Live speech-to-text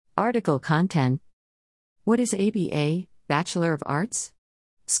Article content. What is ABA, Bachelor of Arts?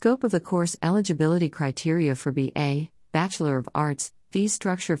 Scope of the course. Eligibility criteria for BA, Bachelor of Arts, fee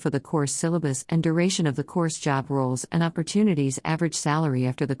structure for the course syllabus and duration of the course. Job roles and opportunities. Average salary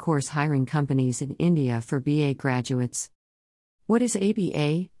after the course. Hiring companies in India for BA graduates. What is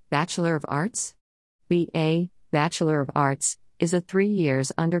ABA, Bachelor of Arts? BA, Bachelor of Arts, is a 3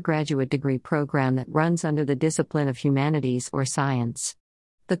 years undergraduate degree program that runs under the discipline of humanities or science.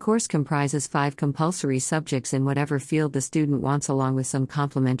 The course comprises 5 compulsory subjects in whatever field the student wants, along with some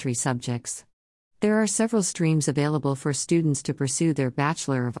complementary subjects. There are several streams available for students to pursue their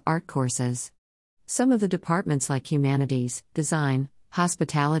Bachelor of Art courses. Some of the departments like humanities, design,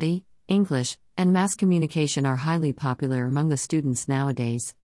 hospitality, English, and mass communication are highly popular among the students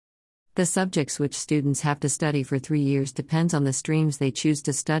nowadays. The subjects which students have to study for 3 years depends on the streams they choose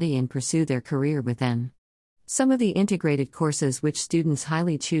to study and pursue their career within. Some of the integrated courses which students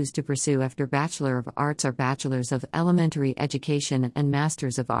highly choose to pursue after Bachelor of Arts are Bachelors of Elementary Education and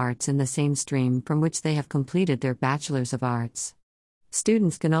Masters of Arts in the same stream from which they have completed their Bachelors of Arts.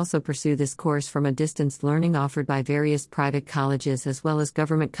 Students can also pursue this course from a distance learning offered by various private colleges as well as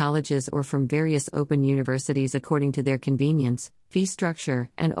government colleges or from various open universities according to their convenience, fee structure,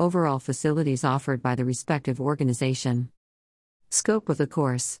 and overall facilities offered by the respective organization. Scope of the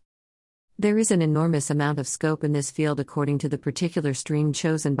course. There is an enormous amount of scope in this field according to the particular stream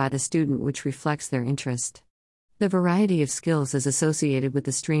chosen by the student, which reflects their interest. The variety of skills is associated with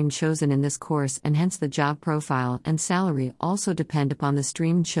the stream chosen in this course, and hence the job profile and salary also depend upon the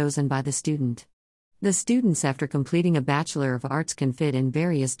stream chosen by the student. The students after completing a Bachelor of Arts can fit in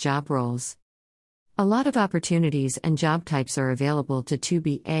various job roles. A lot of opportunities and job types are available to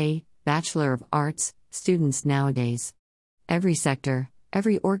 2BA, Bachelor of Arts, students nowadays. Every sector,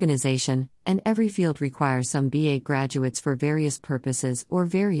 every organization, and every field requires some BA graduates for various purposes or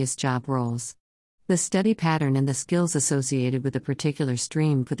various job roles. The study pattern and the skills associated with a particular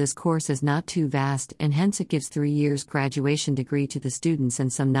stream for this course is not too vast, and hence it gives 3 years graduation degree to the students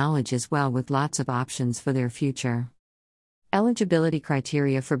and some knowledge as well, with lots of options for their future. Eligibility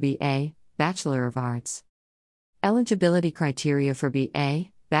criteria for BA, Bachelor of Arts. Eligibility criteria for BA,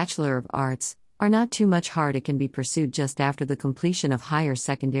 Bachelor of Arts, are not too much hard. It can be pursued just after the completion of higher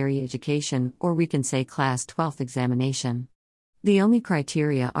secondary education, or we can say Class 12th examination. The only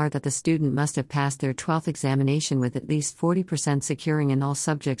criteria are that the student must have passed their 12th examination with at least 40% securing in all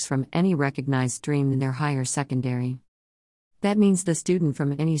subjects from any recognized stream in their higher secondary. That means the student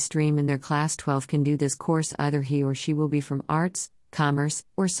from any stream in their Class 12 can do this course. Either he or she will be from arts, commerce,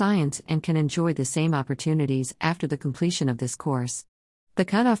 or science and can enjoy the same opportunities after the completion of this course. The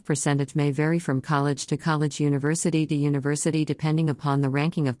cutoff percentage may vary from college to college, university to university, depending upon the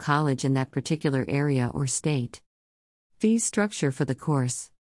ranking of college in that particular area or state. Fee structure for the course.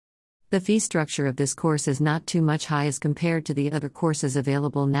 The fee structure of this course is not too much high as compared to the other courses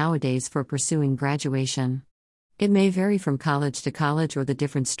available nowadays for pursuing graduation. It may vary from college to college, or the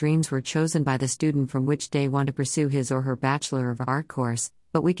different streams were chosen by the student from which they want to pursue his or her Bachelor of Art course,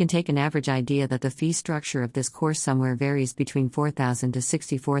 but we can take an average idea that the fee structure of this course somewhere varies between $4,000 to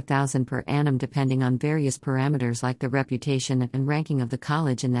 $64,000 per annum, depending on various parameters like the reputation and ranking of the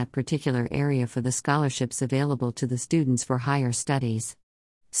college in that particular area for the scholarships available to the students for higher studies.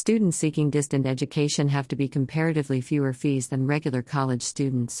 Students seeking distant education have to be comparatively fewer fees than regular college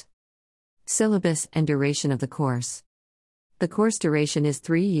students. Syllabus and duration of the course. The course duration is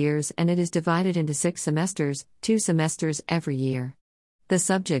 3 years and it is divided into 6 semesters, 2 semesters every year. The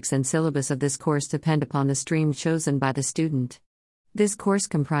subjects and syllabus of this course depend upon the stream chosen by the student. This course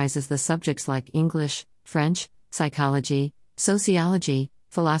comprises the subjects like English, French, psychology, sociology,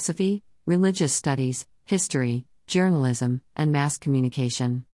 philosophy, religious studies, history, journalism, and mass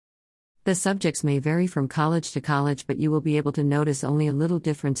communication. The subjects may vary from college to college, but you will be able to notice only a little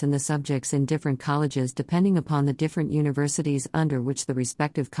difference in the subjects in different colleges depending upon the different universities under which the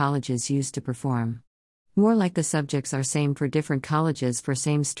respective colleges use to perform. More like the subjects are same for different colleges for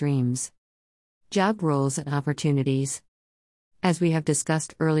same streams. Job roles and opportunities. As we have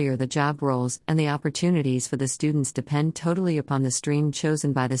discussed earlier, the job roles and the opportunities for the students depend totally upon the stream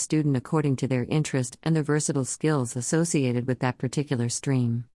chosen by the student according to their interest and the versatile skills associated with that particular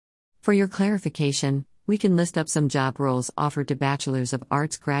stream. For your clarification, we can list up some job roles offered to Bachelors of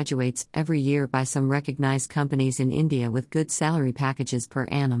Arts graduates every year by some recognized companies in India with good salary packages per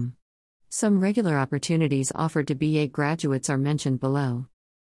annum. Some regular opportunities offered to BA graduates are mentioned below.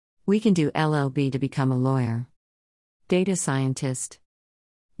 We can do LLB to become a lawyer. Data scientist.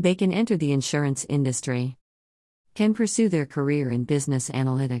 They can enter the insurance industry. Can pursue their career in business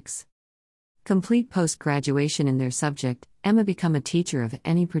analytics. Complete post-graduation in their subject, Emma become a teacher of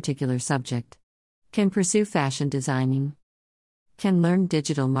any particular subject. Can pursue fashion designing. Can learn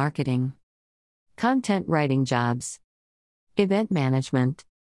digital marketing. Content writing jobs. Event management.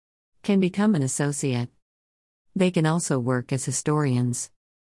 Can become an associate. They can also work as historians.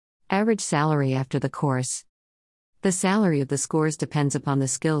 Average salary after the course. The salary of the scores depends upon the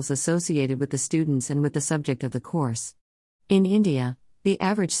skills associated with the students and with the subject of the course. In India, the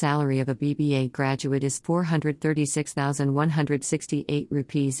average salary of a BBA graduate is 436,168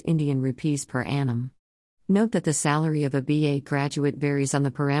 rupees Indian rupees per annum. Note that the salary of a BA graduate varies on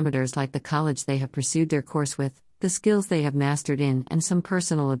the parameters like the college they have pursued their course with, the skills they have mastered in, and some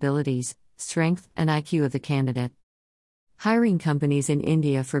personal abilities, strength, and IQ of the candidate. Hiring companies in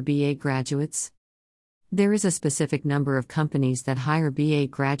India for BA graduates. There is a specific number of companies that hire BA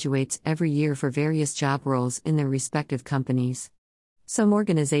graduates every year for various job roles in their respective companies. Some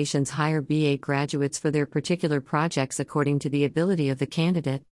organizations hire BA graduates for their particular projects according to the ability of the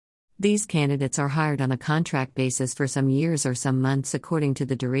candidate. These candidates are hired on a contract basis for some years or some months according to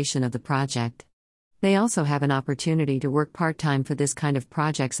the duration of the project. They also have an opportunity to work part-time for this kind of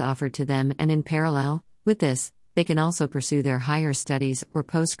projects offered to them, and in parallel with this, they can also pursue their higher studies or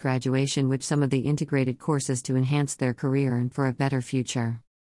post-graduation with some of the integrated courses to enhance their career and for a better future.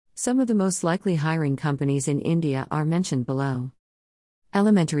 Some of the most likely hiring companies in India are mentioned below.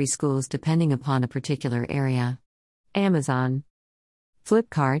 Elementary schools depending upon a particular area. Amazon,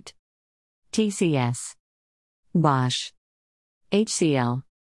 Flipkart, TCS, Bosch, HCL,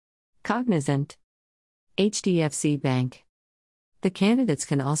 Cognizant, HDFC Bank. The candidates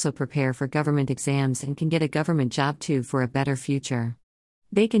can also prepare for government exams and can get a government job too for a better future.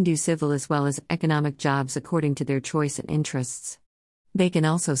 They can do civil as well as economic jobs according to their choice and interests. They can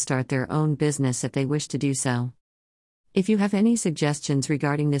also start their own business if they wish to do so. If you have any suggestions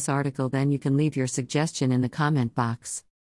regarding this article, then you can leave your suggestion in the comment box.